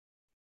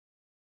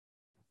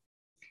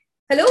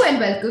Hello and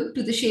welcome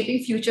to the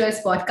Shaping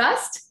Futures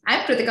podcast.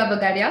 I'm Kritika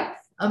Bagaria,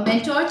 a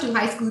mentor to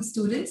high school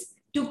students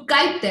to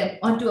guide them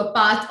onto a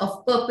path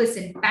of purpose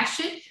and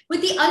passion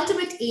with the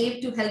ultimate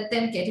aim to help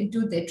them get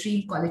into their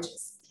dream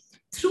colleges.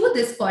 Through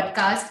this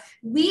podcast,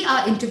 we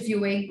are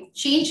interviewing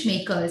change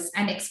makers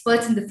and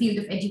experts in the field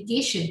of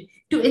education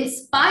to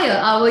inspire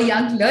our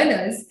young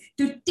learners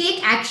to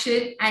take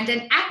action and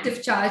an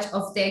active charge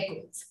of their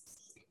goals.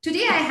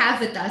 Today, I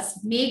have with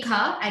us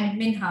Megha and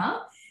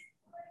Minha,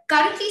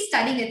 currently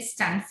studying at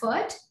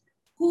Stanford,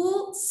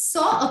 who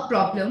saw a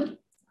problem,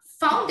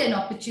 found an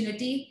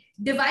opportunity,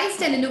 devised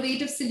an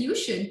innovative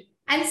solution,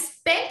 and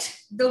spent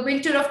the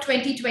winter of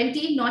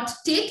 2020 not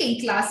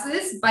taking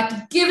classes,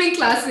 but giving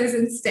classes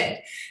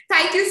instead.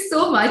 Thank you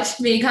so much,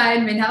 Megha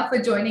and Minha, for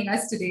joining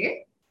us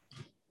today.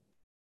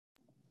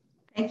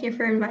 Thank you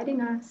for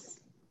inviting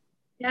us.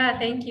 Yeah,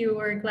 thank you.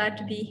 We're glad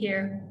to be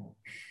here.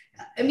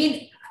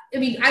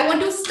 I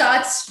want to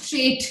start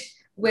straight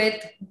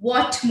with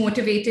what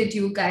motivated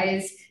you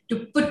guys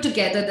to put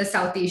together the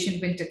South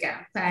Asian Winter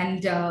Camp.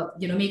 And,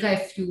 Megha,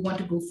 if you want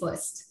to go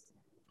first.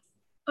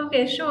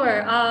 Okay,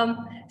 sure.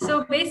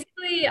 So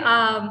basically,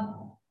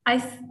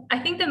 I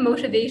think the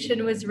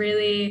motivation was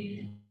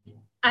really,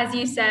 as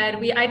you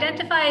said, we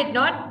identified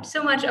not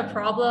so much a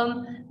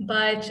problem,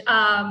 but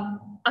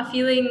a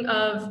feeling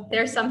of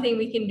there's something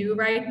we can do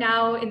right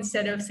now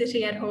instead of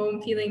sitting at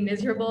home feeling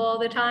miserable all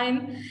the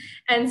time.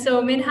 And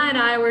so Minha and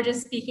I were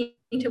just speaking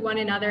to one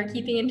another,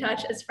 keeping in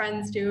touch as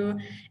friends do.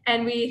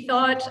 And we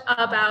thought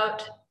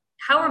about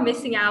how we're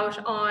missing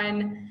out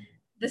on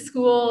the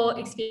school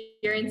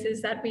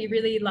experiences that we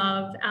really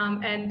love,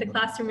 and the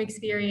classroom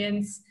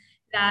experience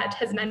that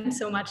has meant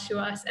so much to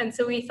us. And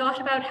so we thought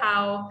about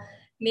how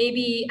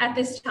maybe at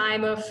this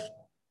time of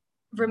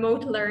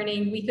remote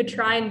learning, we could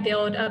try and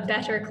build a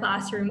better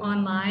classroom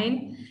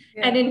online.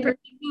 Yeah. And in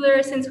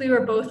particular, since we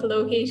were both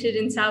located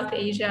in South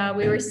Asia,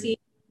 we were seeing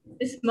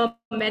this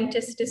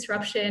momentous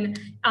disruption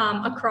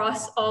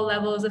across all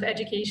levels of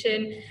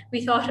education.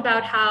 We thought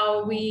about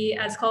how we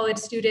as college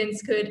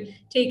students could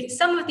take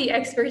some of the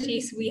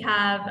expertise we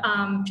have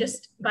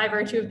just by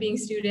virtue of being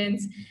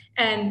students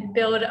and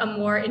build a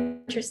more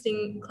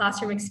interesting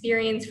classroom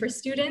experience for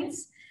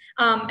students.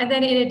 And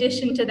then in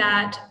addition to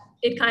that,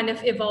 it kind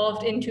of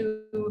evolved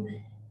into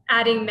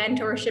adding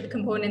mentorship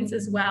components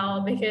as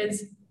well,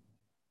 because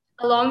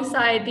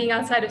alongside being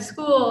outside of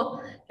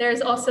school,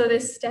 there's also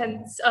this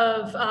sense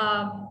of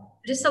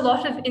just a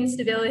lot of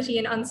instability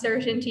and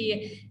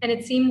uncertainty. And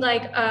it seemed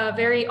like a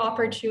very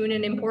opportune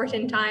and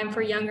important time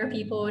for younger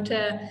people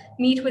to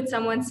meet with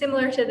someone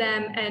similar to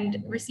them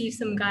and receive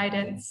some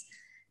guidance.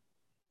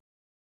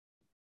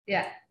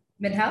 Yeah.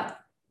 Minha?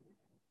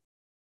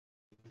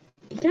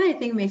 Yeah, I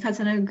think Megha's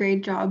done a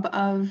great job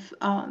of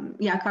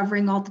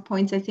covering all the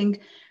points. I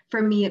think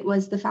for me, it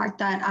was the fact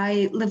that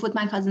I live with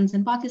my cousins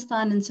in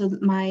Pakistan. And so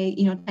my,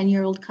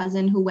 10-year-old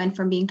cousin who went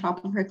from being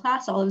top of her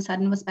class all of a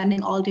sudden was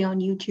spending all day on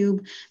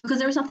YouTube because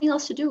there was nothing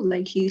else to do.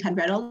 Like she had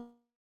read all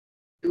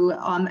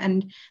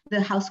and the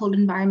household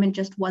environment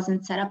just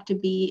wasn't set up to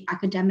be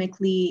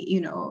academically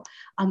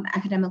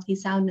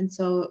sound. And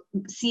so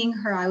seeing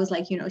her, I was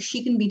like,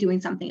 she can be doing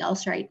something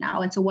else right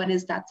now. And so what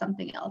is that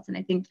something else? And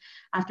I think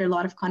after a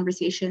lot of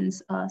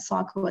conversations,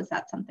 SOC was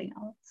that something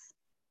else.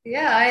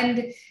 Yeah,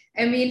 and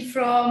I mean,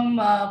 from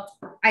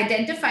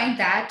identifying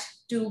that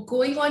to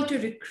going on to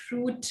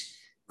recruit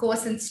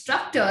course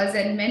instructors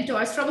and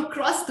mentors from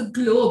across the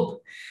globe.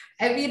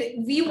 I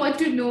mean, we want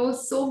to know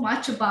so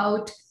much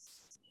about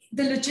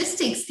the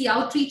logistics, the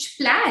outreach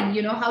plan,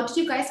 how did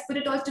you guys put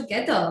it all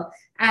together?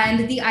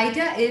 And the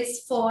idea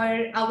is for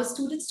our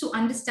students to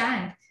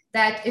understand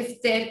that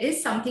if there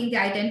is something they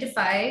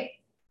identify,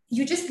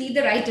 you just need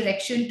the right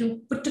direction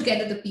to put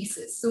together the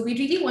pieces. So we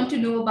really want to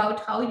know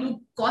about how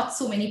you got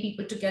so many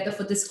people together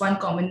for this one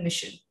common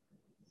mission.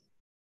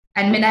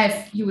 And Minha,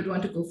 if you would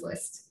want to go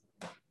first.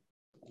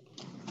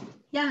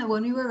 Yeah,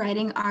 when we were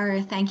writing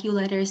our thank you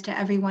letters to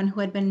everyone who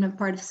had been a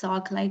part of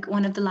SOC, like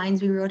one of the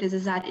lines we wrote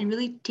is that it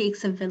really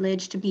takes a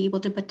village to be able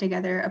to put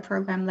together a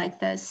program like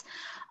this.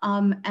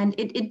 And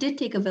it did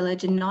take a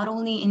village, and not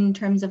only in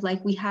terms of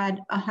like we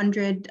had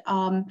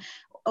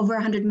over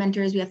 100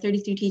 mentors, we have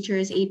 33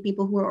 teachers, 8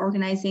 people who were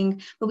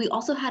organizing, but we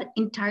also had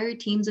entire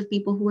teams of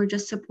people who were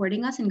just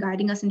supporting us and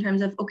guiding us in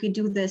terms of, okay,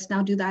 do this,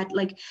 now do that,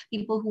 like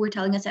people who were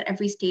telling us at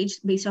every stage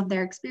based off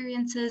their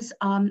experiences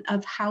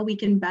of how we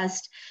can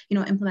best,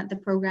 implement the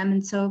program.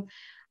 And so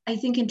I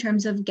think in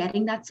terms of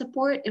getting that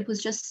support, it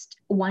was just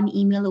one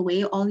email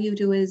away. All you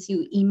do is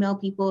you email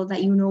people that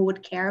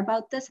would care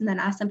about this and then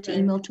ask them to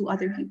email 2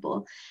 other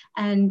people.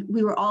 And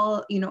we were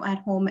all, at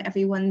home,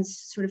 everyone's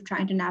sort of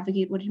trying to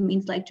navigate what it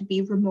means like to be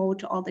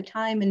remote all the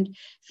time and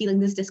feeling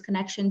this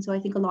disconnection. So I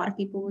think a lot of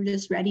people were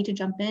just ready to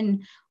jump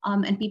in.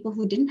 And people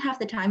who didn't have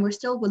the time were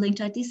still willing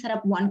to at least set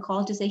up one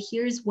call to say,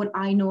 here's what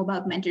I know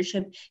about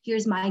mentorship.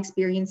 Here's my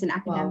experience in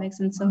academics.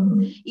 Wow. And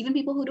so even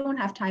people who don't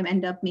have time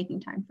end up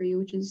making time for you,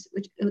 which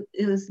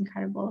it was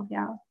incredible.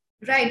 Yeah.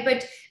 Right,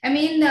 but I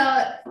mean,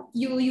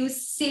 you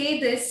say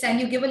this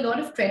and you give a lot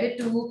of credit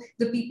to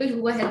the people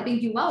who were helping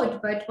you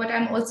out. But what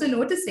I'm also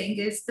noticing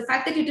is the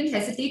fact that you didn't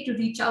hesitate to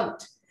reach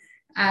out,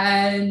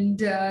 and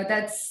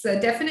that's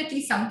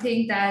definitely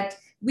something that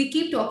we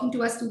keep talking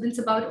to our students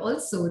about.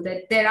 Also,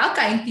 that there are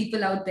kind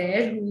people out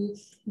there who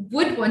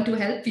would want to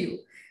help you.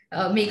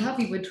 Megha,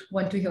 we would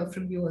want to hear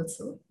from you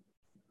also.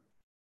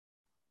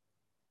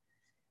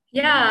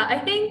 Yeah, I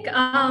think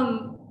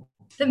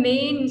the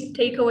main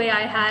takeaway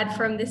I had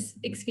from this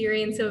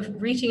experience of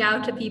reaching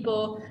out to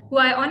people who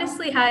I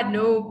honestly had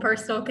no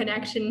personal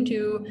connection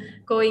to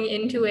going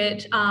into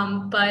it,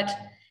 but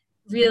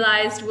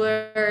realized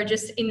were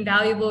just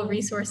invaluable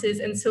resources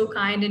and so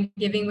kind and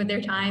giving with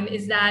their time,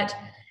 is that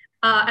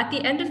at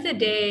the end of the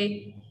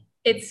day,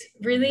 it's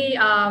really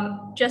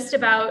just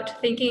about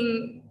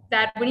thinking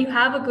that when you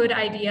have a good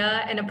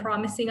idea and a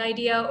promising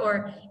idea,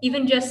 or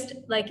even just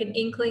like an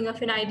inkling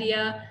of an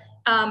idea,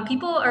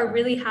 people are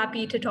really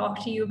happy to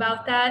talk to you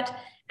about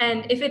that.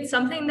 And if it's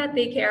something that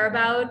they care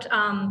about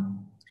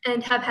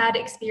and have had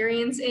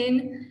experience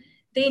in,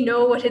 they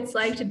know what it's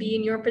like to be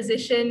in your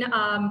position,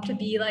 to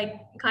be like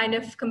kind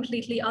of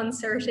completely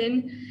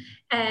uncertain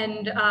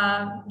and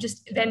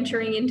just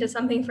venturing into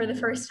something for the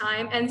first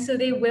time. And so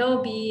they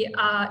will be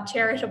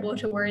charitable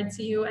towards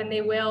you, and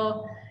they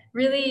will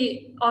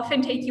really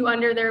often take you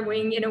under their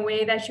wing in a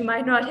way that you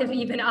might not have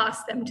even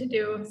asked them to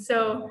do.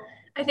 So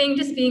I think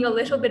just being a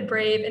little bit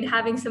brave and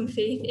having some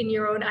faith in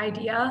your own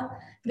idea,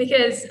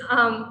 because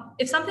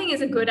if something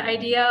is a good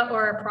idea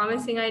or a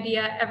promising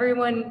idea,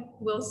 everyone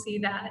will see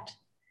that.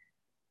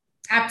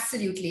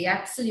 Absolutely,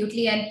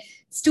 absolutely. And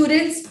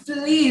students,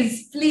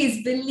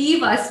 please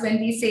believe us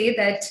when we say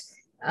that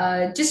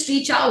just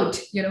reach out,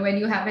 when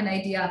you have an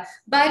idea.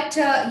 But,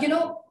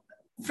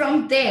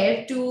 from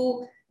there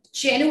to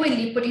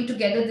genuinely putting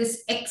together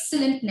this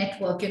excellent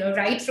network,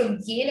 right from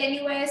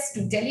Yale NUS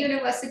to Delhi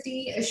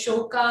University,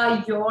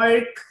 Ashoka,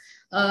 York,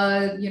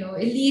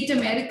 elite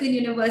American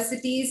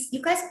universities. You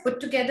guys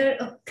put together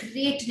a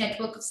great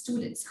network of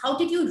students. How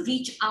did you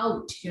reach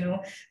out?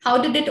 How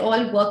did it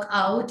all work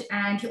out?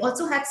 And you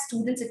also had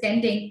students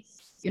attending,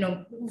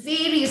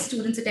 various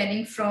students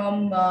attending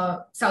from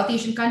South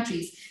Asian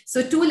countries.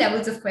 So two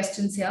levels of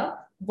questions here.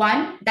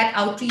 One, that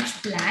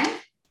outreach plan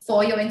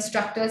for your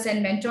instructors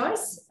and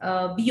mentors,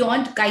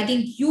 beyond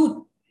guiding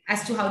you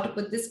as to how to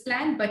put this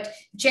plan, but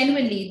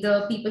genuinely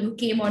the people who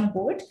came on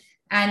board.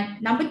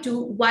 And number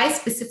two, why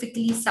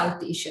specifically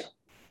South Asia?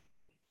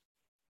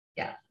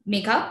 Yeah,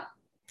 Megha?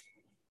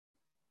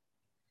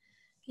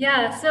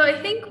 Yeah, so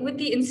I think with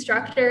the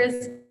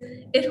instructors,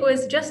 it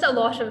was just a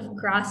lot of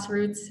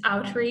grassroots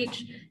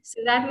outreach.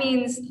 So that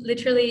means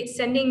literally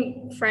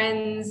sending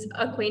friends,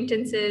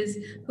 acquaintances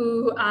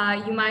who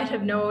you might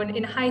have known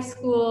in high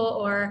school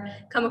or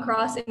come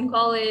across in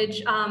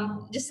college,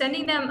 just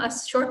sending them a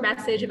short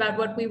message about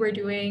what we were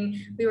doing.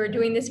 We were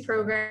doing this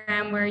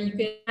program where you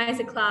can organize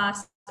a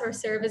class or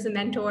serve as a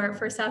mentor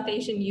for South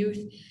Asian youth.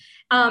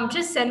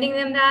 Just sending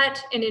them that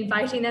and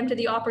inviting them to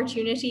the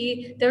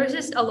opportunity, there was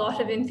just a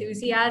lot of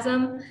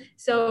enthusiasm.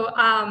 So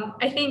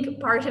I think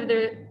part of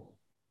the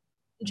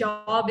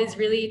job is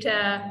really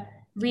to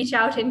reach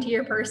out into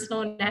your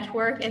personal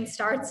network and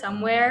start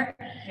somewhere.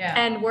 Yeah.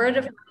 And word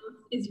of mouth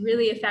is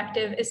really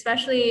effective,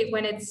 especially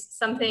when it's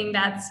something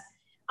that's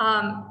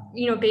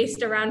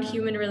based around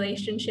human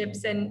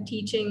relationships and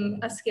teaching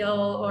a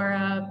skill or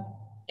a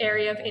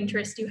area of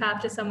interest you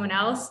have to someone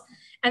else.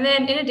 And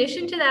then in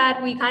addition to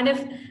that, we kind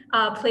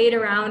of played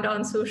around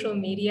on social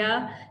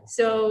media.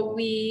 So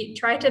we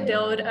tried to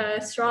build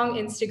a strong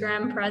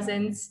Instagram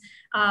presence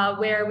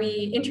where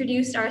we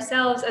introduced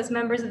ourselves as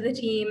members of the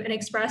team and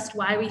expressed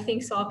why we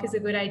think SOC is a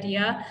good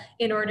idea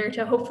in order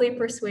to hopefully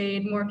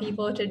persuade more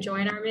people to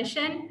join our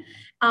mission.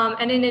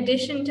 And in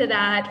addition to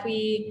that,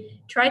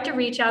 we tried to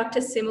reach out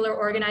to similar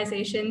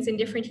organizations in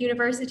different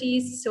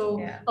universities.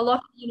 So a lot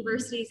of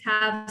universities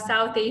have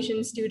South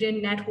Asian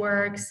student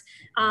networks.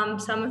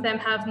 Some of them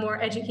have more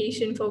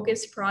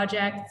education-focused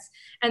projects.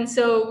 And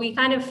so we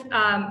kind of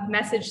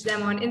messaged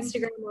them on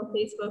Instagram or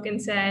Facebook and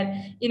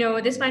said,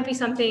 this might be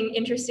something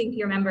interesting to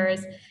your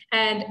members.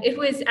 And it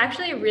was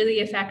actually really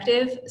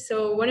effective.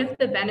 So one of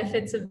the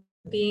benefits of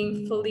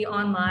being fully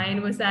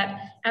online was that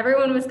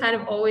everyone was kind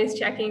of always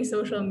checking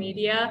social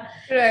media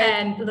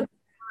and looking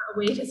for a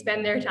way to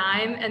spend their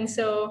time. And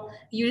so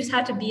you just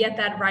had to be at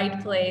that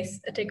right place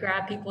to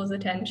grab people's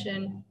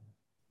attention.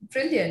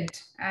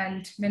 Brilliant.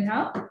 And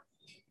Minha?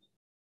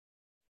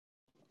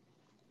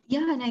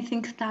 Yeah, and I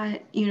think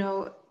that,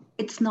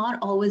 it's not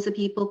always the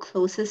people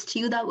closest to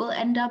you that will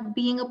end up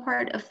being a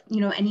part of,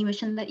 any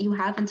mission that you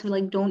have. And so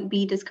don't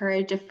be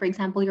discouraged if, for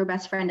example, your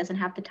best friend doesn't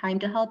have the time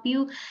to help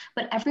you,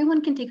 but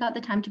everyone can take out the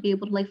time to be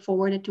able to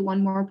forward it to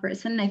one more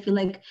person. I feel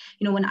like,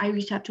 when I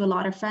reached out to a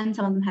lot of friends,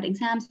 some of them had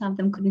exams, some of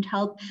them couldn't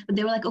help, but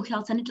they were like, okay,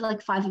 I'll send it to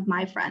 5 of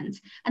my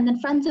friends. And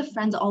then friends of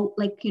friends all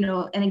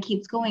and it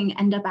keeps going,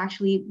 end up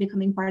actually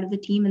becoming part of the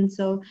team. And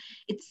so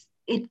it's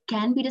it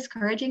can be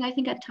discouraging, I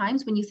think, at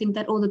times when you think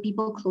that, oh, the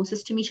people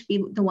closest to me should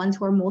be the ones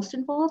who are most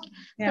involved.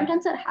 Yeah.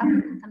 Sometimes that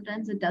happens,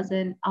 sometimes it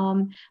doesn't.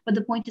 But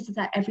the point is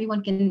that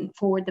everyone can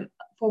forward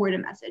a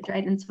message,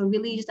 right? And so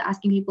really just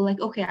asking people like,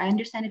 okay, I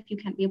understand if you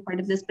can't be a part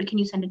of this, but can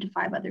you send it to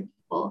 5 other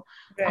people?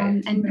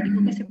 Right. And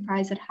you'll be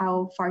surprised at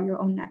how far your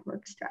own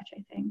networks stretch,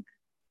 I think.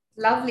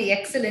 Lovely,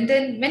 excellent.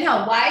 And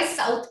Minha, why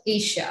South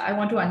Asia? I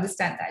want to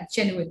understand that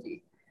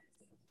genuinely.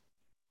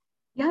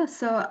 Yeah,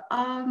 so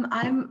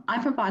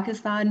I'm from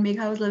Pakistan.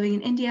 Megha was living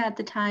in India at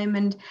the time,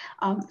 and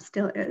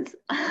still is.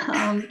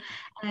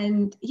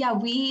 And yeah,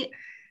 we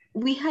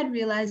had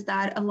realized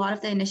that a lot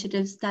of the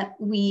initiatives that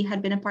we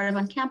had been a part of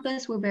on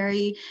campus were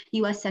very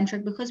US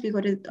centric because we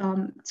go to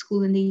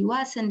school in the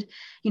US, and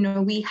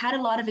we had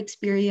a lot of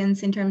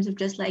experience in terms of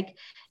just like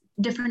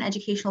different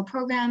educational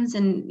programs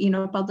and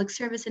public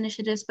service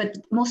initiatives, but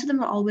most of them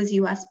were always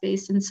US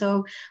based. And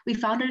so we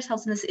found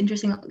ourselves in this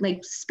interesting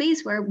like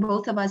space where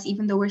both of us,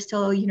 even though we're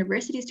still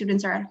university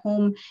students, are at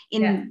home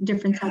in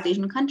different South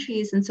Asian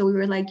countries. And so we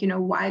were like,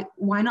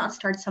 why not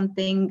start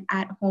something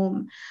at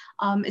home,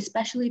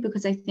 especially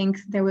because I think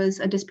there was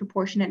a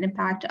disproportionate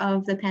impact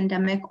of the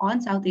pandemic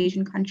on South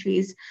Asian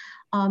countries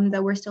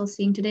that we're still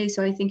seeing today.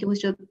 So I think it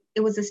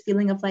was this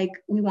feeling of like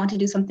we want to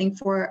do something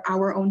for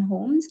our own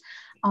homes.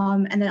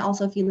 And then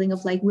also a feeling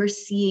of like we're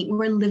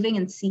living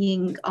and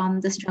seeing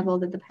the struggle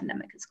that the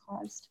pandemic has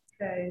caused.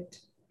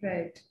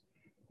 Right.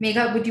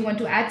 Megha, would you want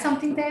to add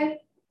something there?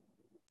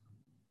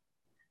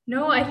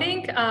 No, I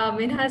think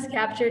Minha has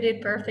captured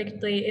it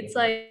perfectly. It's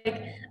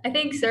like, I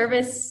think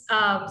service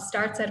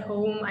starts at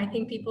home. I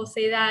think people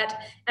say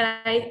that. And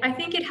I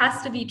think it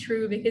has to be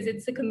true because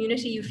it's the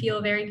community you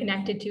feel very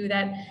connected to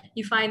that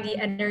you find the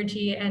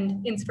energy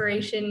and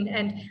inspiration.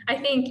 And I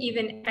think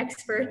even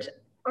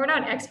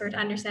not expert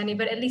understanding,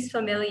 but at least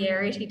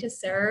familiarity to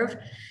serve.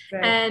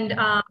 Right. And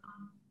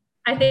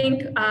I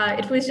think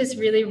it was just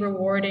really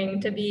rewarding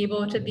to be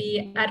able to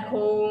be at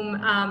home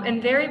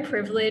and very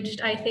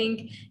privileged, I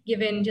think,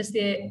 given just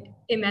the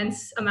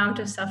immense amount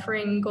of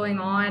suffering going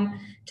on,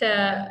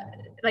 to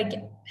like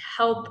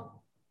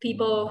help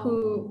people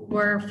who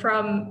were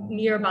from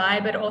nearby,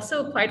 but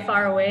also quite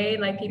far away,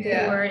 like people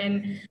who were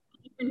in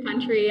a different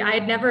country. I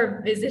had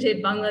never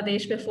visited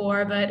Bangladesh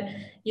before, but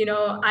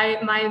I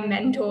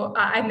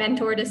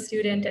mentored a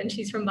student and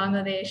she's from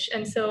Bangladesh.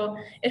 And so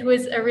it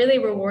was a really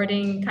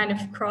rewarding kind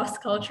of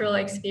cross-cultural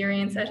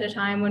experience at a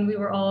time when we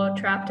were all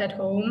trapped at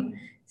home.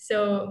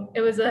 So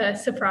it was a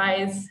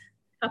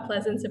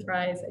pleasant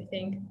surprise, I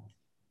think.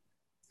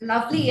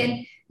 Lovely.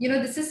 And,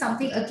 this is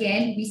something,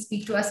 again, we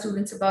speak to our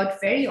students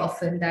about very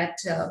often, that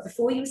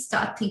before you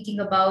start thinking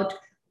about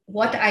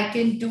what I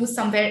can do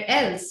somewhere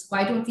else,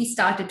 why don't we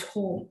start at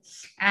home?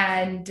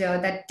 And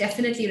that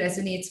definitely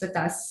resonates with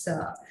us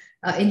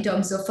in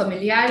terms of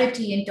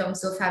familiarity, in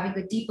terms of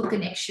having a deeper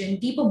connection,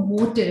 deeper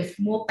motive,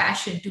 more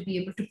passion to be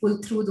able to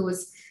pull through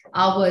those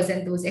hours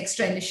and those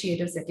extra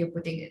initiatives that you're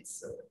putting in.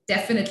 So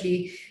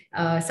definitely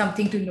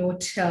something to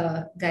note,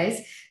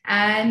 guys.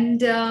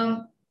 And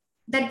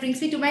that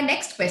brings me to my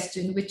next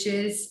question, which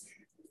is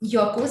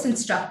your course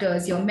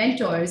instructors, your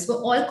mentors were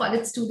all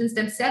college students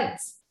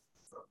themselves.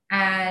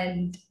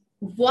 And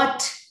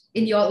what,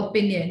 in your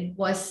opinion,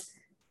 was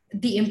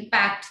the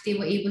impact they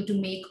were able to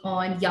make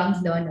on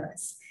young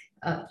learners?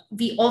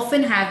 We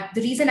often have,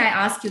 the reason I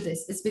ask you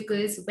this is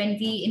because when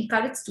we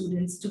encourage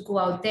students to go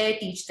out there,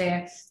 teach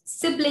their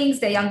siblings,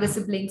 their younger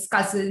siblings,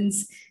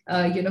 cousins,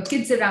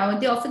 kids around,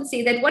 they often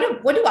say that,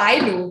 what do I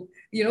know?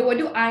 What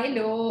do I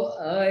know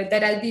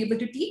that I'll be able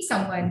to teach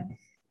someone?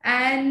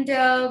 And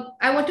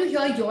I want to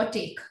hear your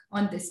take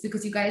on this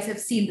because you guys have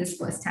seen this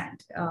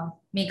firsthand.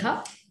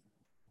 Megha?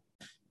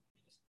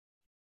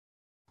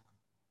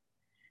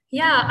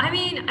 Yeah, I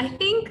mean, I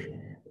think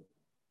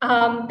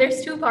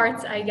there's two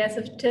parts, I guess,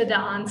 to the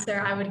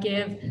answer I would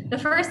give. The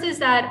first is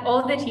that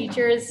all the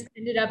teachers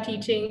ended up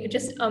teaching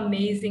just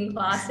amazing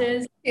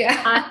classes.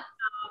 Yeah. I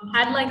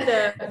had like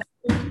the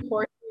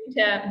fortune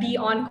to be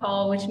on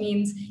call, which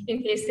means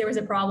in case there was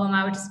a problem,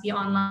 I would just be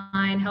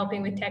online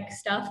helping with tech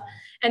stuff.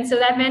 And so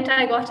that meant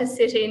I got to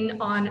sit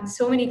in on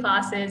so many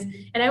classes,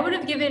 and I would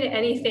have given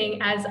anything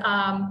as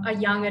a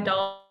young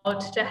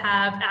adult to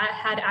have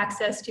had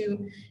access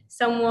to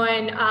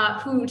someone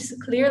who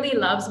clearly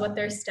loves what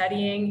they're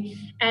studying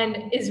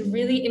and is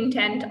really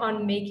intent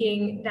on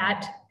making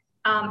that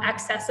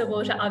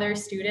accessible to other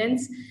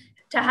students.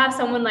 To have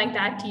someone like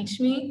that teach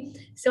me.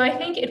 So I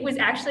think it was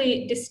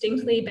actually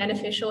distinctly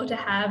beneficial to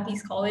have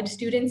these college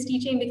students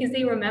teaching because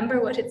they remember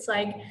what it's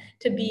like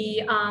to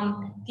be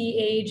the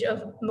age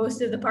of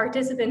most of the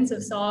participants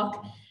of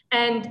SOC.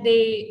 And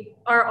they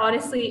are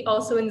honestly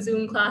also in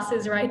Zoom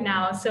classes right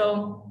now.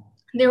 So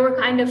they were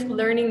kind of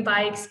learning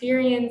by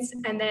experience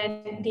and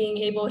then being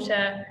able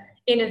to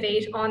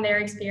innovate on their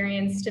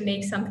experience to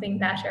make something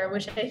better,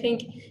 which I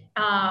think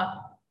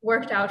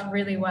worked out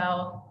really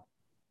well.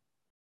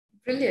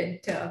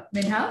 Brilliant.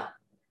 Minha?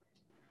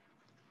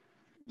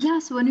 Yeah,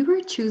 so when we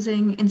were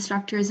choosing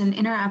instructors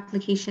in our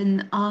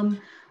application,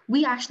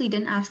 we actually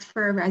didn't ask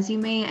for a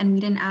resume and we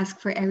didn't ask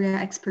for area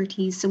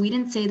expertise. So we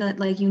didn't say that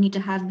like you need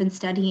to have been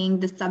studying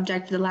this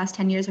subject for the last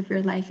 10 years of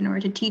your life in order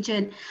to teach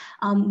it.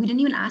 We didn't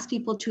even ask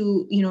people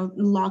to,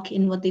 lock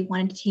in what they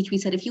wanted to teach. We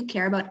said, if you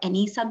care about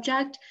any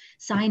subject,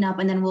 sign up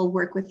and then we'll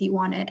work with you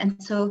on it.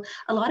 And so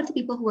a lot of the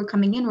people who were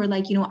coming in were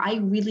like, I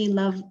really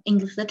love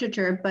English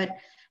literature, but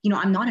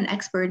I'm not an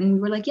expert. And we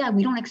were like, yeah,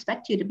 we don't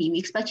expect you to be. We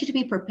expect you to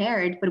be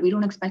prepared, but we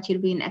don't expect you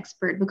to be an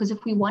expert, because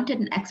if we wanted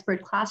an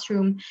expert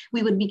classroom,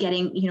 we would be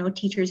getting,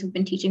 teachers who've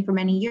been teaching for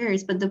many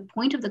years. But the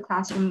point of the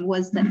classroom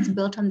was that it's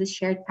built on this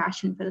shared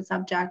passion for the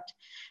subject.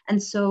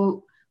 And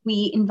so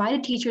we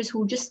invited teachers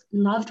who just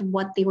loved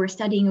what they were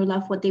studying or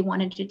loved what they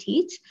wanted to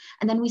teach.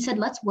 And then we said,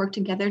 let's work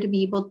together to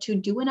be able to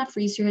do enough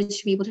research,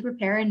 to be able to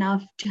prepare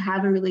enough to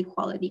have a really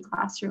quality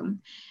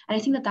classroom. And I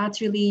think that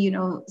that's really,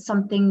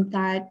 something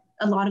that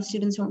a lot of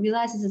students don't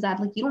realize is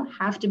that like you don't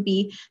have to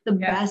be the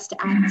best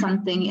at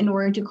something in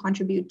order to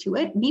contribute to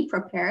it. Be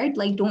prepared.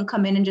 Like don't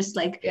come in and just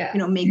like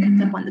make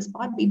it up on the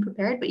spot. Be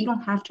prepared, but you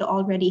don't have to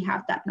already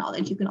have that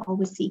knowledge. You can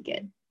always seek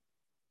it.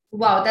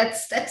 Wow,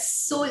 that's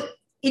so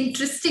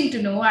interesting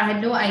to know. I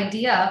had no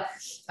idea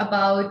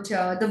about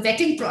the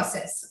vetting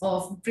process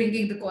of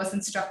bringing the course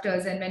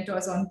instructors and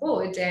mentors on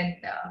board, and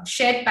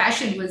shared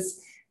passion was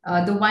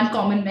the one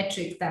common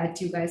metric that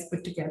you guys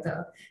put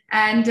together.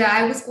 And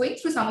I was going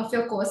through some of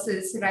your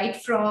courses, right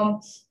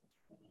from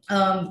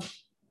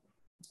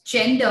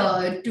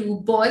gender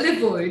to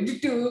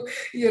Bollywood to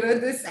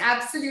this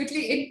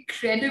absolutely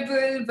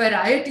incredible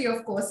variety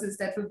of courses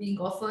that were being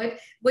offered.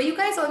 Were you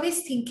guys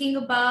always thinking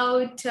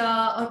about,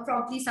 or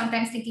probably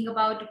sometimes thinking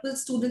about, will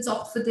students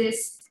opt for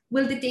this?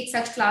 Will they take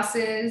such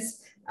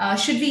classes?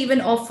 Should we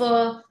even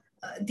offer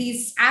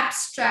these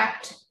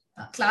abstract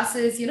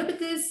classes?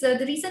 Because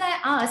the reason I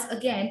ask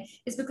again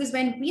is because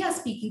when we are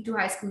speaking to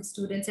high school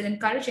students and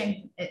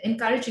encouraging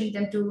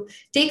them to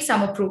take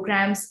summer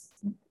programs,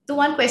 the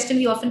one question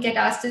we often get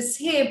asked is,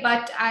 hey,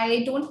 but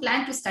I don't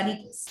plan to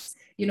study this.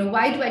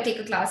 Why do I take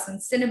a class in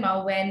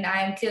cinema when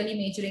I'm clearly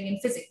majoring in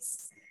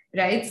physics,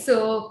 right?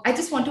 So I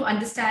just want to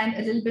understand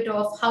a little bit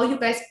of how you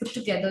guys put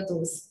together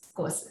those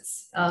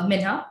courses.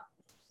 Minha?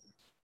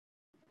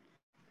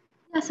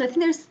 Yeah, so I think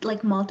there's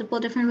like multiple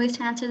different ways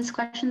to answer this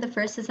question. The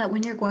first is that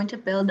when you're going to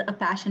build a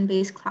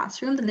passion-based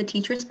classroom, then the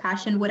teacher's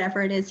passion,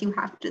 whatever it is, you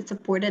have to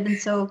support it. And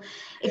so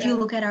if you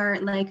look at our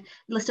like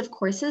list of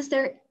courses,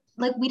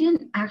 we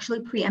didn't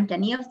actually preempt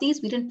any of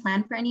these. We didn't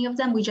plan for any of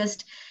them. We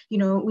just,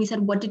 we said,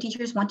 what do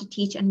teachers want to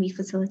teach? And we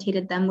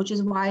facilitated them, which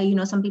is why,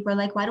 some people are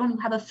like, why don't you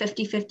have a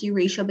 50-50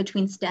 ratio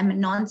between STEM and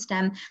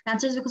non-STEM? The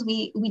answer is because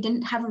we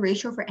didn't have a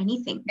ratio for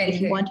anything.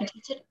 If you want to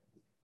teach it.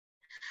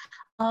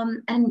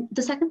 And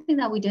the second thing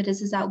that we did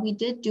is that we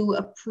did do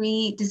a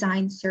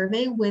pre-designed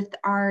survey with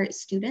our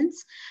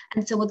students.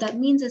 And so what that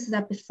means is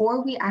that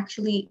before we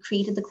actually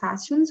created the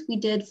classrooms, we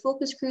did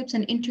focus groups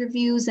and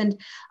interviews and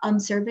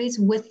surveys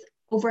with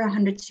over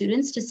 100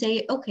 students to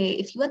say, okay,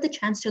 if you had the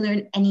chance to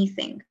learn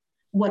anything,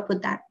 what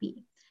would that be?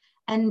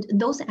 And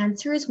those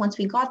answers, once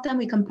we got them,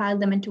 we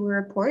compiled them into a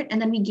report, and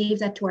then we gave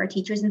that to our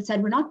teachers and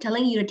said, we're not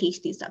telling you to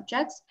teach these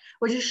subjects.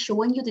 We're just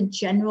showing you the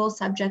general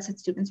subjects that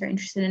students are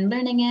interested in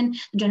learning in,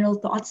 the general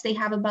thoughts they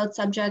have about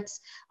subjects,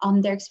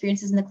 their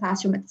experiences in the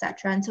classroom,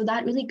 etc. And so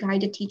that really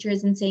guided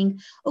teachers in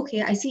saying,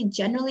 okay, I see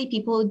generally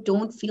people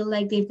don't feel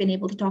like they've been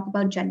able to talk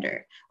about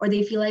gender, or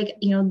they feel like,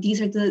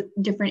 these are the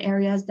different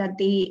areas that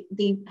they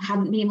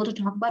haven't been able to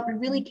talk about, but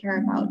really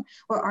care about,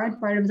 or aren't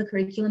part of the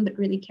curriculum, but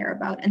really care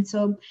about. And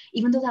so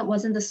even though that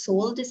wasn't the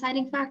sole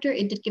deciding factor,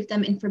 it did give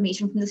them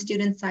information from the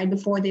student side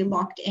before they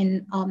locked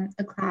in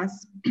a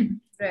class.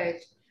 Right.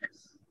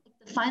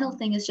 The final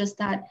thing is just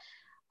that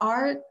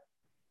our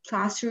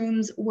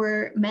classrooms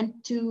were meant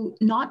to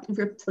not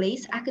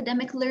replace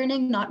academic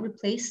learning, not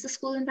replace the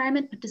school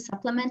environment, but to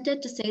supplement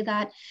it, to say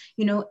that,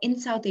 in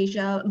South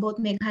Asia, both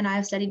Megha and I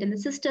have studied in the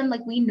system,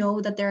 like we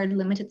know that there are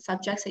limited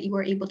subjects that you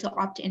are able to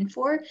opt in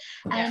for.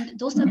 And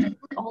those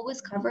subjects would always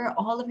cover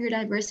all of your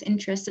diverse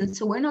interests. And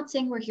so we're not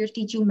saying we're here to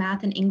teach you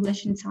math and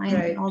English and science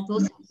and all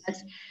those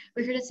subjects.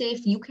 We're here to say,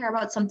 if you care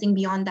about something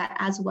beyond that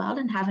as well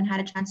and haven't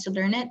had a chance to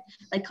learn it,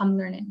 like come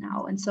learn it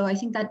now. And so I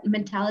think that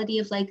mentality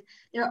of like,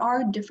 there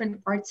are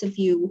different parts of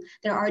you,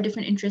 there are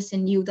different interests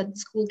in you that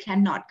school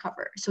cannot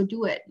cover. So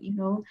do it,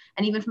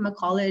 and even from a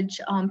college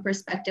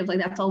perspective, like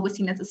that's always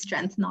seen as a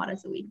strength, not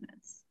as a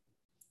weakness.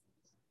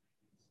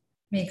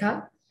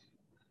 Megha?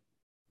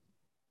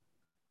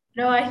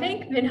 No, I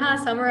think Minha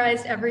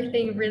summarized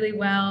everything really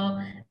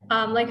well.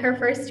 Like her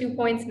first 2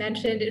 points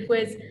mentioned, it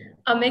was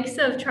a mix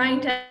of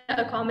trying to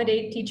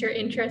accommodate teacher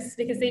interests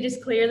because they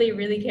just clearly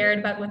really cared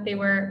about what they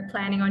were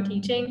planning on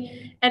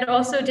teaching, and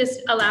also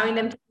just allowing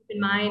them to keep in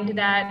mind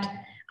that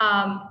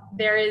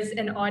there is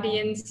an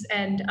audience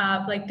and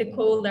like the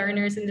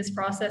co-learners in this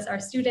process are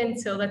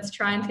students. So let's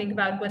try and think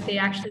about what they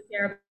actually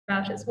care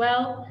about as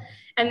well.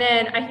 And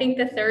then I think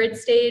the third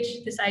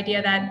stage, this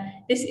idea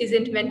that this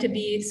isn't meant to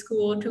be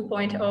school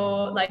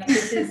 2.0, like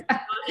this is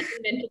not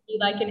meant to be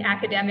like an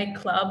academic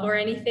club or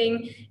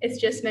anything. It's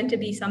just meant to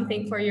be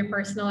something for your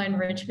personal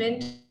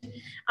enrichment.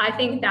 I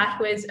think that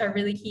was a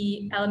really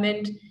key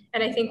element.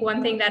 And I think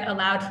one thing that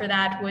allowed for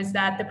that was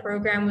that the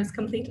program was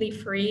completely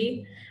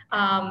free.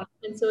 And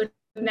so it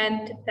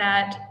meant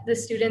that the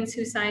students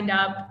who signed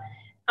up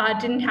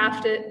didn't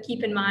have to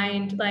keep in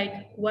mind,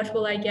 like, what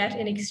will I get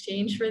in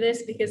exchange for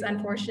this? Because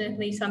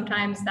unfortunately,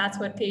 sometimes that's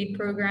what paid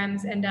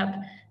programs end up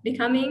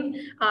becoming.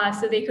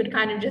 So they could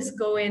kind of just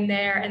go in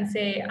there and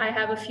say, I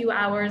have a few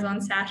hours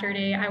on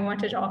Saturday. I want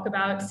to talk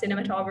about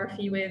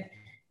cinematography with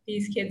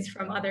these kids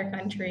from other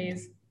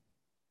countries.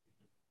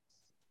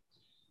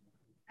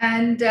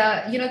 And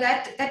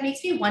that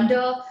makes me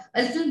wonder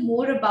a little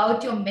more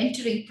about your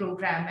mentoring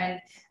program. And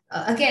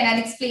again,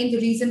 I'll explain the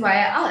reason why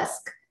I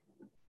ask.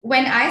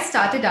 When I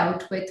started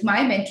out with my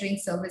mentoring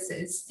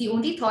services, the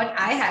only thought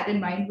I had in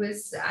mind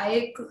was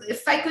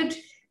if I could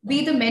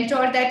be the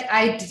mentor that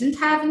I didn't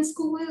have in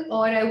school,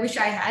 or I wish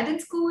I had in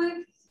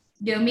school,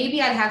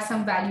 maybe I'll have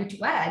some value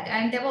to add.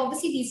 And there were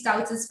obviously these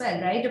doubts as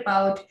well, right?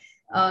 About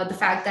the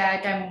fact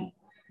that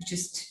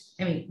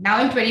now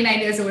I'm 29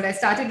 years old. I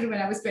started when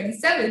I was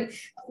 27.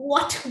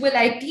 What will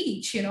I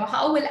teach?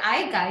 How will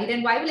I guide?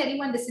 And why will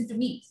anyone listen to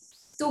me?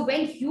 So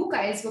when you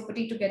guys were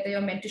putting together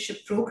your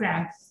mentorship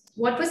program,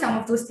 what were some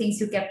of those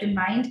things you kept in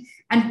mind?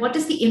 And what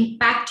is the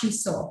impact you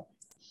saw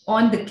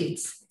on the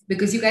kids?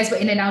 Because you guys were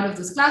in and out of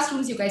those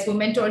classrooms, you guys were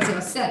mentors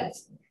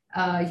yourselves,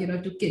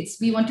 to kids.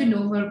 We want to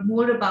know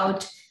more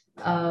about,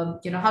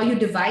 how you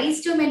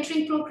devised your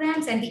mentoring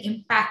programs and the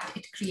impact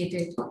it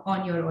created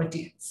on your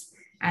audience.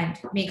 And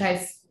Megha,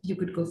 if you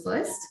could go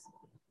first.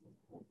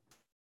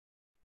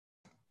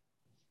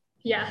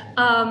 Yeah,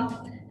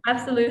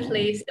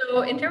 absolutely.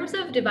 So in terms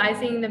of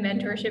devising the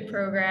mentorship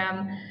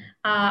program,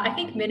 I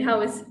think Minha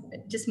was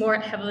just more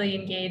heavily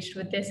engaged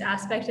with this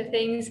aspect of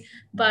things.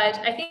 But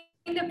I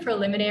think the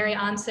preliminary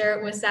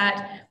answer was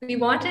that we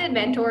wanted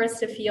mentors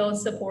to feel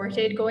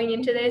supported going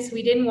into this.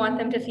 We didn't want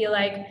them to feel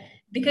like,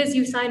 because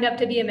you signed up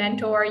to be a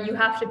mentor, you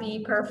have to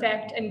be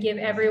perfect and give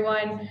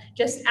everyone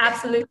just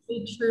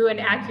absolutely true and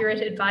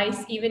accurate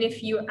advice, even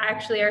if you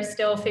actually are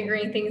still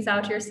figuring things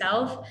out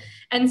yourself.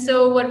 And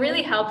so what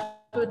really helped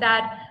with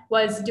that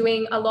was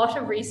doing a lot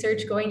of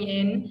research going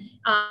in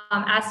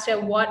as to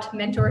what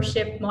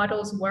mentorship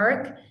models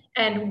work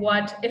and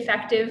what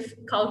effective,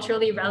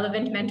 culturally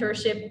relevant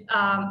mentorship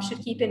should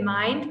keep in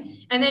mind.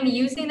 And then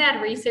using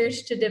that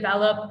research to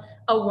develop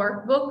a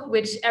workbook,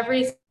 which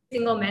every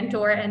single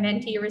mentor and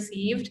mentee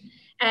received.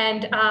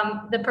 And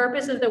the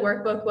purpose of the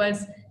workbook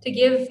was to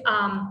give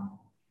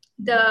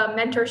the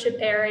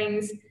mentorship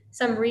pairings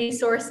some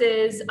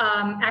resources,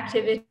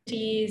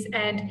 activities,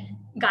 and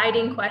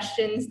guiding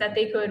questions that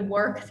they could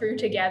work through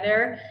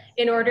together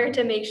in order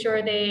to make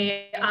sure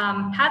they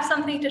have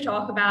something to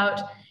talk about,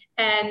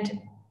 and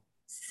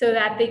so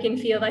that they can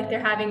feel like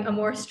they're having a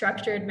more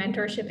structured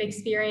mentorship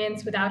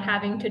experience without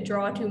having to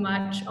draw too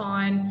much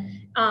on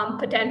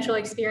potential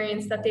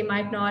experience that they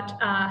might not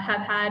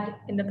have had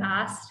in the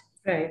past.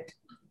 Right.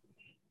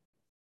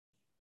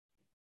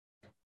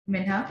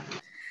 Minha?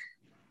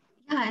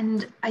 Yeah,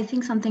 and I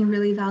think something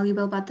really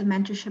valuable about the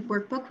mentorship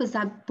workbook was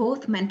that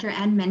both mentor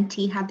and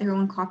mentee had their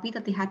own copy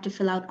that they had to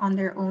fill out on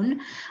their own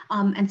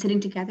and sitting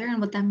together. And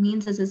what that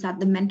means is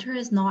that the mentor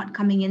is not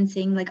coming in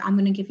saying, like, I'm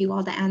going to give you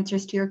all the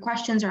answers to your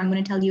questions, or I'm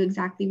going to tell you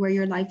exactly where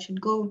your life should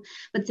go,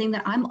 but saying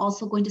that I'm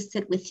also going to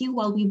sit with you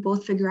while we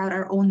both figure out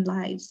our own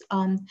lives.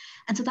 And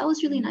so that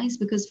was really nice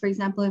because, for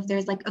example, if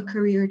there's like a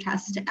career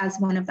test as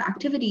one of the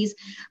activities,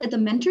 like the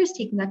mentor is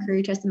taking that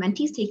career test, the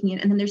mentee is taking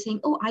it, and then they're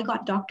saying, oh, I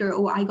got doctor,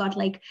 oh, I got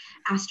like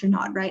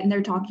astronaut, right? And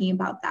they're talking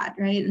about that,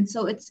 right? And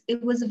so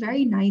it was a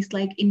very nice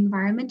like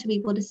environment to be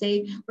able to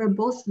say we're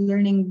both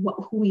learning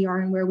who we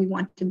are and where we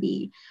want to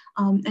be,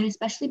 and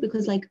especially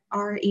because like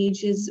our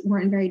ages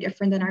weren't very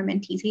different than our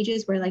mentees'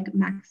 ages. We're like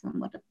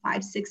maximum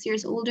 5-6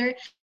 years older.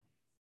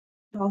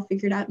 All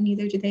figured out,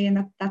 neither do they,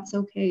 and that's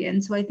okay.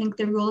 And so I think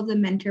the role of the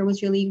mentor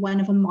was really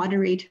one of a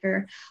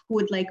moderator who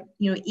would like,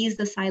 ease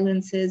the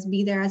silences,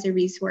 be there as a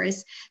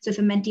resource. So if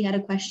a mentee had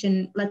a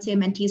question, let's say a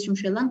mentee is from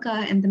Sri Lanka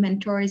and the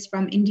mentor is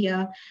from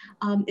India,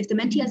 if the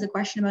mentee has a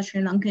question about Sri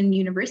Lankan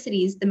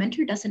universities, the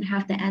mentor doesn't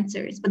have the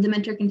answers, but the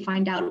mentor can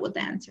find out what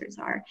the answers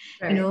are.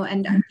 Right.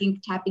 And I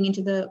think tapping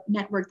into the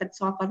network that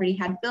SOC already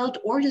had built,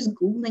 or just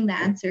Googling the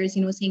answers,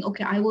 saying,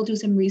 okay, I will do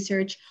some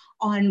research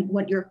on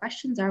what your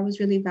questions are,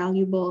 was really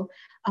valuable.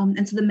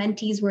 And so the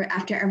mentees were,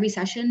 after every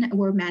session,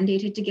 were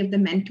mandated to give the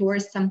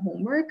mentors some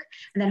homework.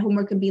 And that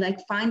homework could be like,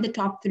 find the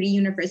top 3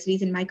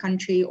 universities in my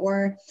country,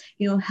 or,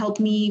 help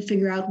me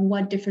figure out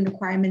what different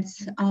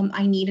requirements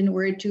I need in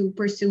order to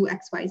pursue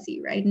XYZ,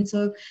 right? And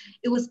so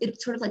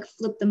it sort of like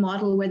flipped the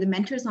model where the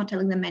mentor is not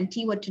telling the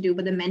mentee what to do,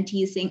 but the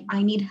mentee is saying,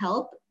 I need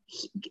help.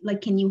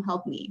 Like, can you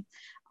help me?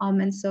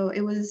 And so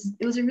it was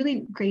a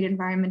really great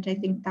environment. I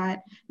think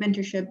that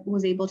mentorship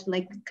was able to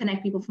like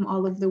connect people from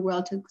all over the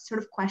world to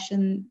sort of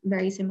question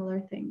very similar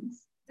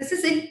things. This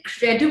is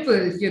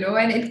incredible,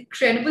 an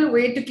incredible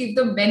way to keep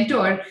the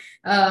mentor,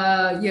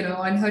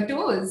 on her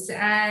toes.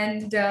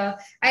 And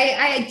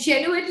I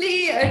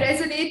genuinely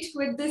resonate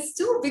with this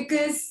too,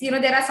 because,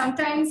 there are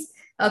sometimes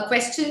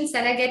questions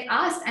that I get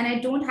asked and I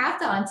don't have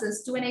the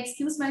answers to, and I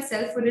excuse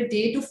myself for a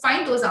day to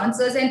find those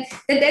answers. And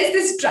then there's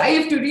this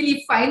drive to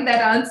really find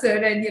that answer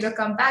and,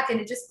 come back, and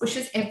it just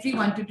pushes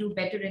everyone to do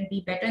better and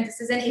be better. And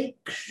this is an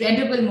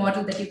incredible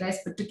model that you guys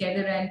put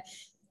together, and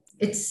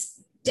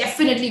it's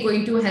definitely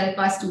going to help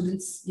our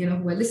students,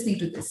 who are listening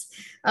to this.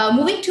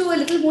 Moving to a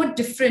little more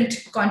different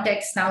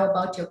context now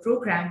about your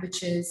program,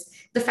 which is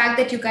the fact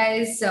that you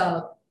guys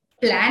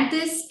planned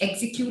this,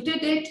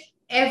 executed it,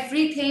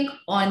 everything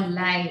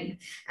online.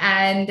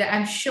 And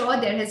I'm sure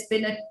there has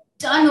been a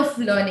ton of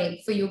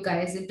learning for you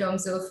guys in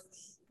terms of,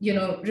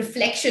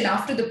 reflection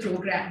after the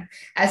program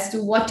as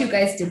to what you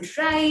guys did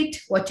right,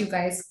 what you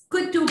guys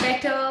could do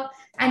better.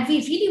 And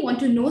we really want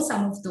to know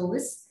some of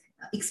those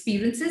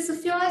experiences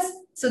of yours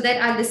so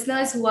that our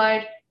listeners who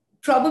are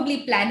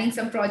probably planning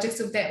some projects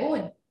of their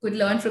own could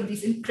learn from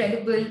these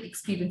incredible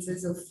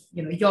experiences of,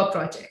 your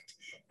project.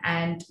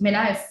 And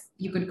Minha, if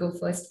you could go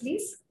first,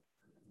 please.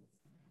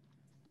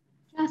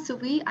 Yeah, so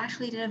we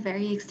actually did a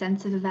very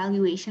extensive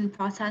evaluation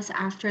process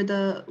after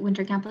the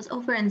winter camp was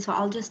over. And so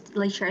I'll just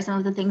share some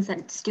of the things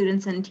that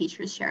students and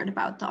teachers shared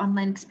about the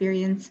online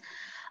experience.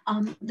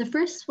 The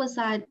first was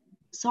that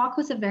SOC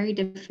was a very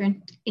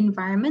different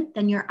environment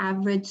than your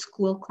average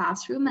school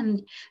classroom. And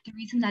the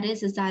reason that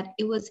is that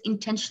it was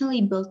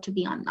intentionally built to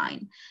be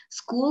online.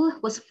 School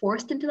was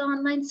forced into the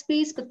online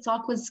space, but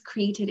SOC was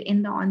created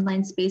in the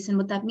online space. And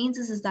what that means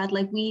is that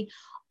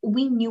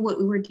we knew what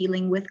we were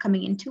dealing with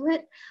coming into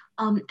it.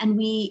 And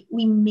we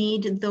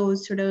made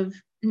those sort of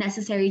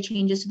necessary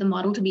changes to the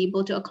model to be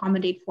able to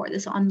accommodate for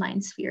this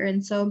online sphere.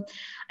 And so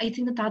I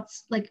think that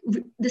that's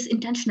this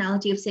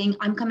intentionality of saying,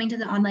 I'm coming to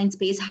the online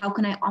space, how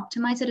can I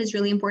optimize it, is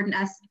really important,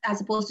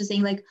 as opposed to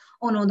saying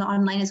oh no, the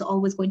online is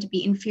always going to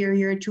be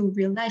inferior to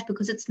real life,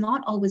 because it's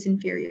not always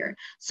inferior.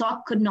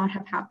 SOC could not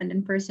have happened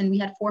in person. We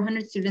had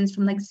 400 students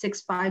from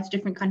 5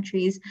 different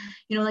countries.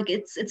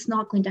 It's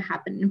not going to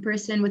happen in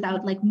person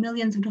without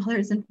millions of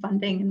dollars in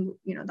funding.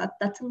 And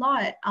that's a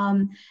lot.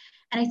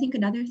 And I think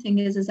another thing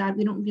is that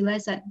we don't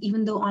realize that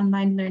even though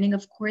online learning,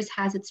 of course,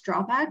 has its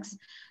drawbacks,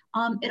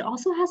 it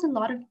also has a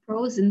lot of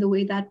pros in the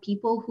way that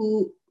people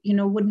who,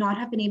 would not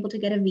have been able to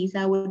get a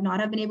visa, would not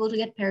have been able to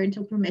get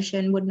parental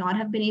permission, would not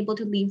have been able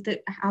to leave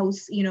the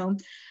house,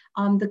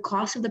 the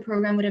cost of the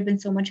program would have been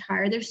so much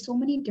higher. There's so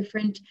many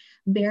different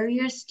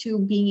barriers to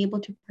being able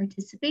to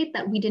participate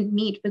that we didn't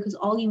meet, because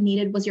all you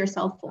needed was your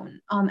cell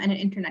phone and an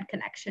internet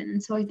connection.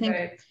 And so I think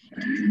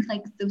in terms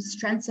of the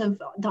strengths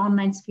of the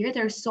online sphere,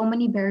 there are so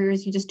many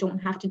barriers you just don't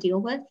have to deal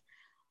with.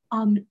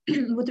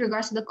 With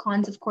regards to the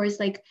cons, of course,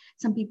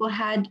 some people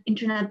had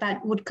internet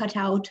that would cut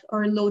out,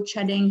 or load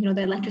shedding,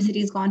 the electricity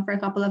is gone for a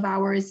couple of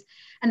hours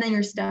and then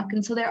you're stuck.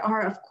 And so there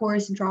are, of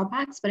course,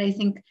 drawbacks, but I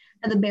think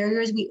that the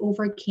barriers we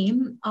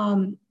overcame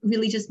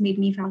really just made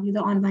me value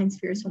the online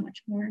sphere so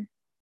much more.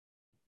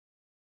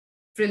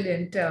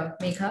 Brilliant.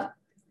 Megha?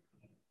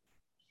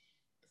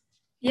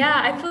 Yeah,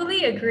 I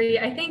fully agree.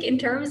 I think in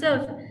terms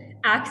of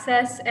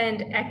access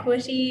and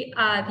equity,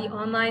 the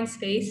online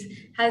space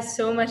has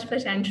so much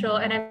potential,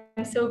 and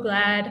I'm so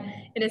glad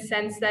in a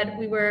sense that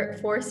we were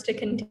forced to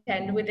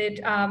contend with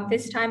it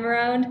this time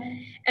around.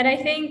 And I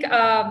think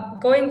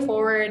going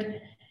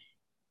forward,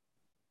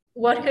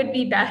 what could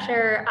be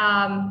better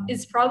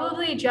is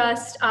probably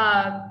just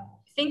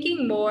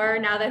thinking more,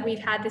 now that we've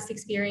had this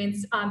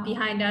experience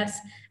behind us,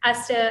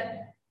 as to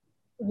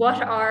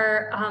what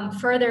are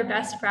further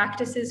best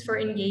practices for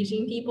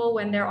engaging people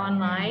when they're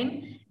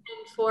online,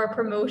 and for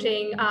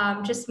promoting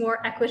just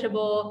more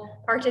equitable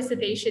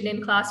participation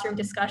in classroom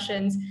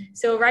discussions.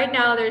 So right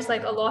now there's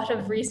a lot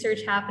of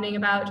research happening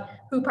about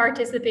who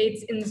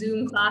participates in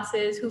Zoom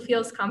classes, who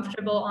feels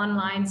comfortable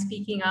online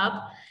speaking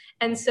up.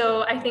 And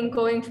so I think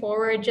going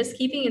forward, just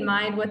keeping in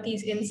mind what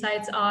these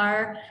insights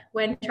are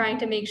when trying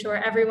to make sure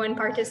everyone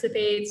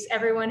participates,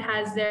 everyone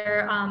has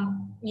their,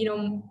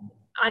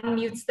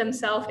 unmutes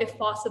themselves if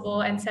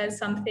possible and says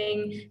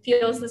something,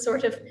 feels the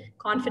sort of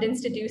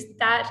confidence to do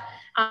that.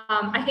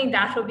 I think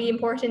that will be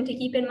important to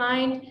keep in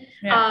mind.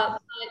 Yeah.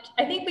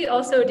 But I think we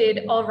also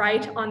did all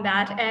right on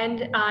that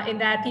end, in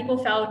that people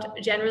felt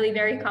generally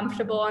very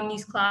comfortable on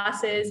these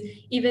classes,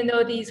 even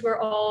though these were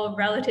all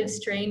relative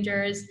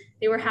strangers.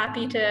 They were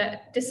happy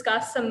to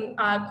discuss some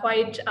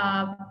quite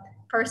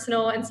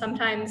personal and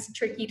sometimes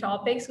tricky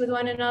topics with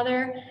one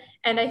another.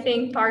 And I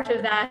think part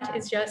of that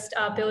is just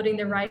building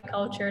the right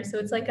culture. So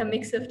it's a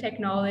mix of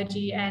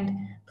technology and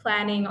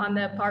planning on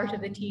the part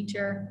of the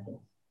teacher.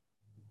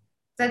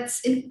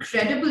 That's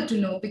incredible to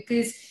know,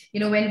 because,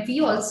 when we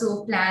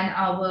also plan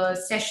our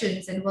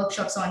sessions and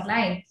workshops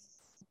online,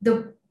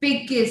 the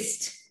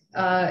biggest,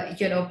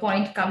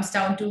 point comes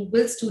down to,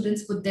 will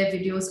students put their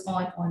videos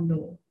on or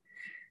no?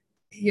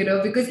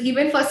 Because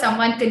even for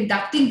someone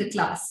conducting the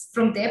class,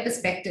 from their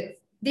perspective,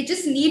 they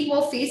just need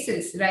more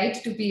faces, right,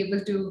 to be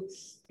able to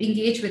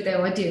engage with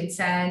their audience.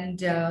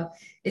 And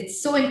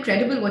it's so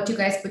incredible what you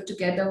guys put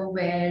together,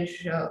 where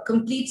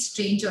complete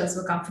strangers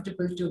were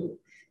comfortable to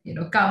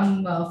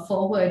come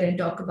forward and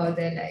talk about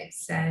their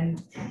lives.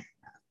 And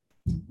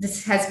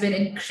This has been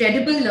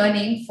incredible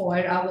learning for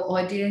our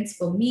audience,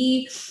 for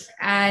me,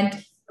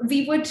 and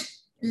we would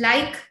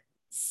like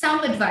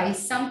some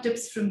advice, some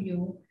tips from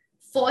you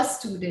for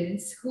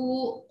students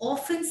who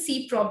often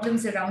see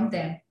problems around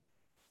them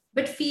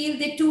but feel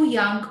they're too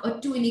young or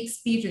too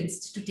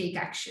inexperienced to take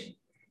action.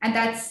 And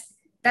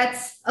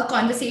that's a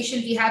conversation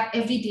we have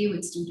every day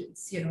with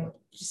students.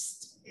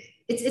 Just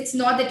it's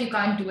not that you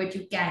can't do it,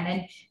 you can,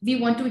 and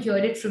we want to hear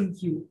it from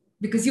you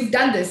because you've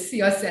done this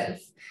yourself.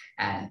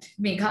 And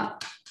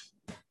Megha.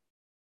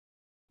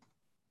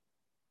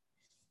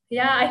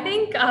 Yeah, I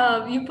think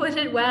you put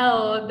it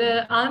well.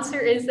 The answer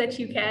is that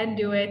you can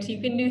do it. You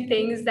can do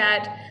things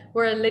that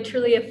were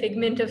literally a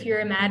figment of your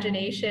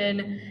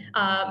imagination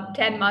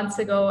 10 months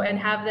ago and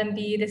have them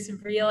be this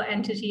real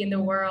entity in the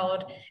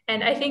world.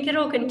 And I think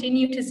it'll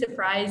continue to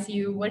surprise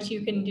you what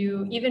you can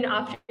do even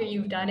after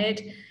you've done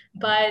it.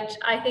 But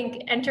I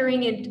think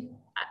entering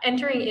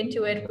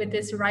into it with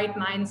this right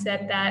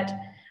mindset that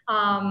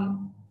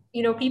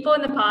people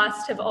in the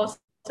past have also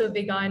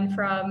begun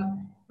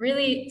from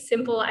really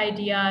simple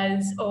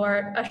ideas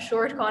or a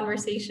short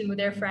conversation with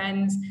their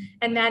friends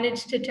and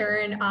managed to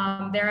turn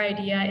their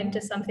idea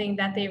into something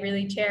that they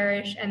really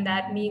cherish and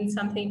that means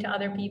something to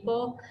other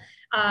people.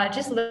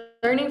 Just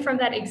learning from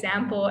that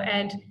example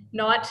and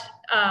not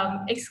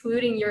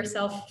excluding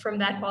yourself from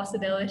that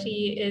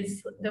possibility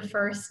is the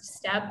first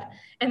step.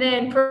 And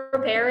then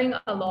preparing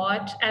a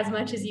lot as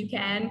much as you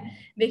can,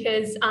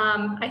 because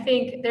I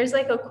think there's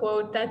like a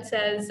quote that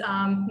says,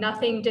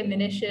 nothing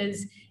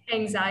diminishes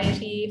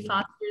anxiety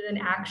faster than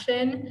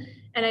action.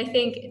 And I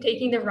think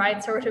taking the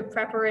right sort of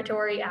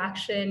preparatory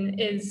action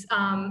is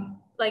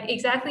like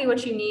exactly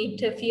what you need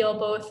to feel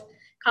both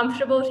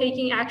comfortable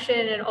taking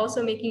action and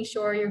also making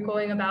sure you're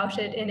going about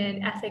it in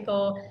an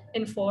ethical,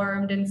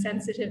 informed, and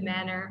sensitive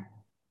manner.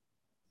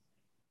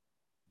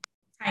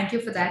 Thank you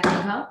for that,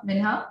 Megha.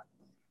 Minha.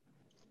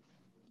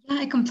 Yeah,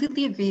 I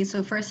completely agree.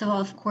 So first of all,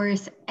 of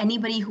course,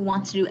 anybody who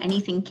wants to do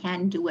anything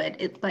can do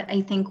it. But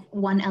I think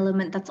one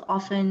element that's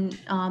often,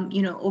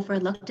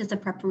 overlooked is the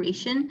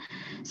preparation.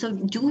 So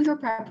do your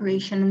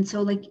preparation. And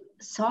so like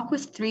SOC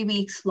was 3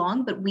 weeks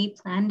long, but we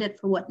planned it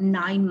for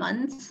 9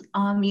 months.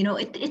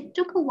 It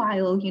took a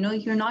while.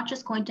 You're not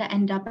just going to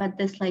end up at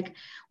this like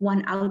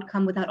one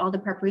outcome without all the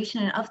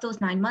preparation. And of those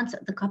 9 months,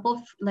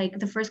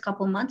 the first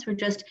couple months were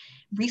just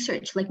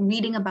research, like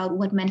reading about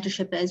what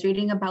mentorship is,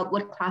 reading about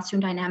what classroom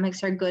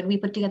dynamics are good. We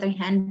put together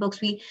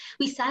handbooks. We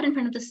sat in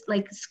front of this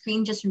like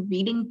screen just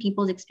reading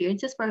people's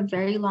experiences for a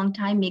very long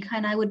time. Megha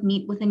and I would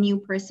meet with a new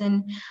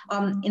person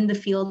in the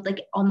field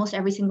like almost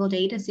every single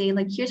day to say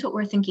like, here's what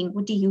we're thinking.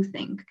 What do you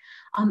think?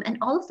 And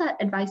all of that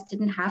advice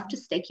didn't have to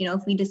stick.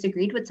 If we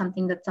disagreed with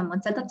something that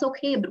someone said, that's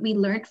okay, but we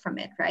learned from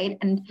it, right?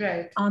 And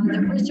Right.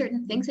 There were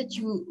certain things that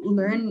you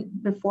learn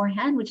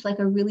beforehand, which like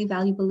are really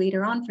valuable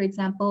later on. For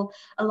example,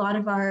 a lot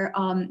of our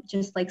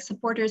just like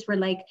supporters were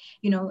like,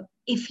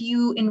 if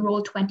you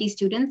enroll 20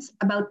 students,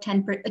 about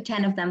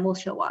 10 of them will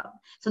show up.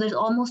 So there's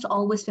almost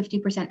always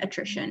 50%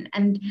 attrition.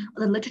 And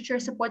the literature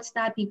supports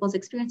that, people's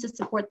experiences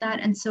support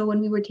that. And so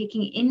when we were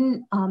taking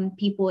in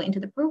people into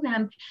the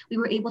program, we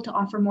were able to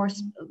offer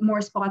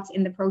more spots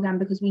in the program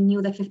because we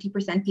knew that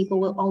 50% people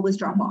will always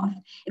drop off.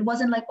 It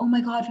wasn't like, oh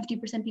my God,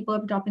 50% people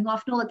are dropping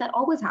off. No, that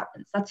always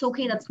happens. That's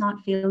okay. That's not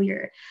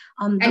failure.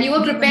 And you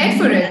were prepared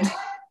for it.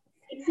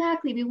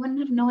 Exactly. We wouldn't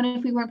have known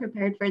if we weren't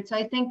prepared for it. So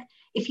I think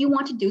if you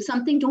want to do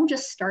something, don't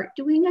just start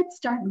doing it,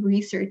 start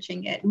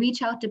researching it.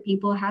 Reach out to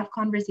people, have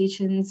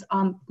conversations,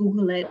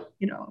 Google it,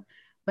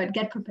 but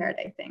get prepared,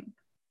 I think.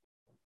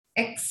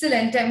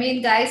 Excellent. I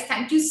mean, guys,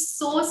 thank you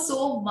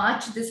so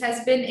much. This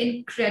has been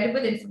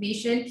incredible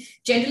information.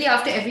 Generally,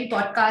 after every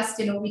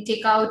podcast, we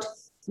take out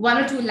one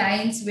or two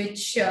lines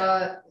which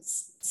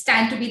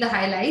stand to be the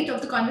highlight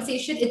of the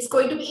conversation. It's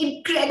going to be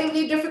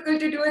incredibly difficult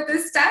to do it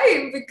this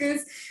time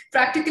because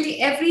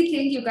practically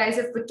everything you guys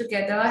have put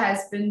together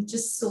has been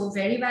just so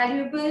very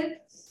valuable.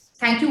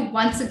 Thank you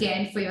once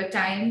again for your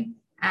time.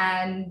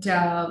 And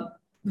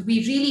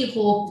we really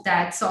hope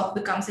that SOC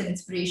becomes an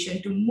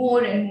inspiration to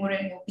more and more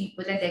and more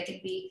people, and there can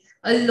be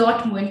a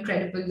lot more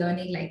incredible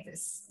learning like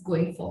this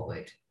going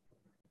forward.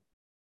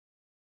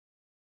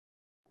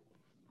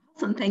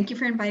 Awesome. Thank you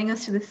for inviting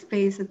us to this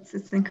space. It's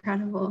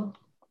incredible.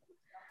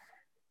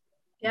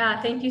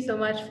 Yeah, thank you so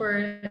much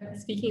for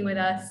speaking with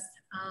us.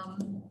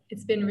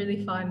 It's been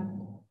really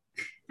fun.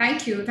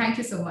 Thank you. Thank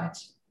you so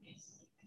much.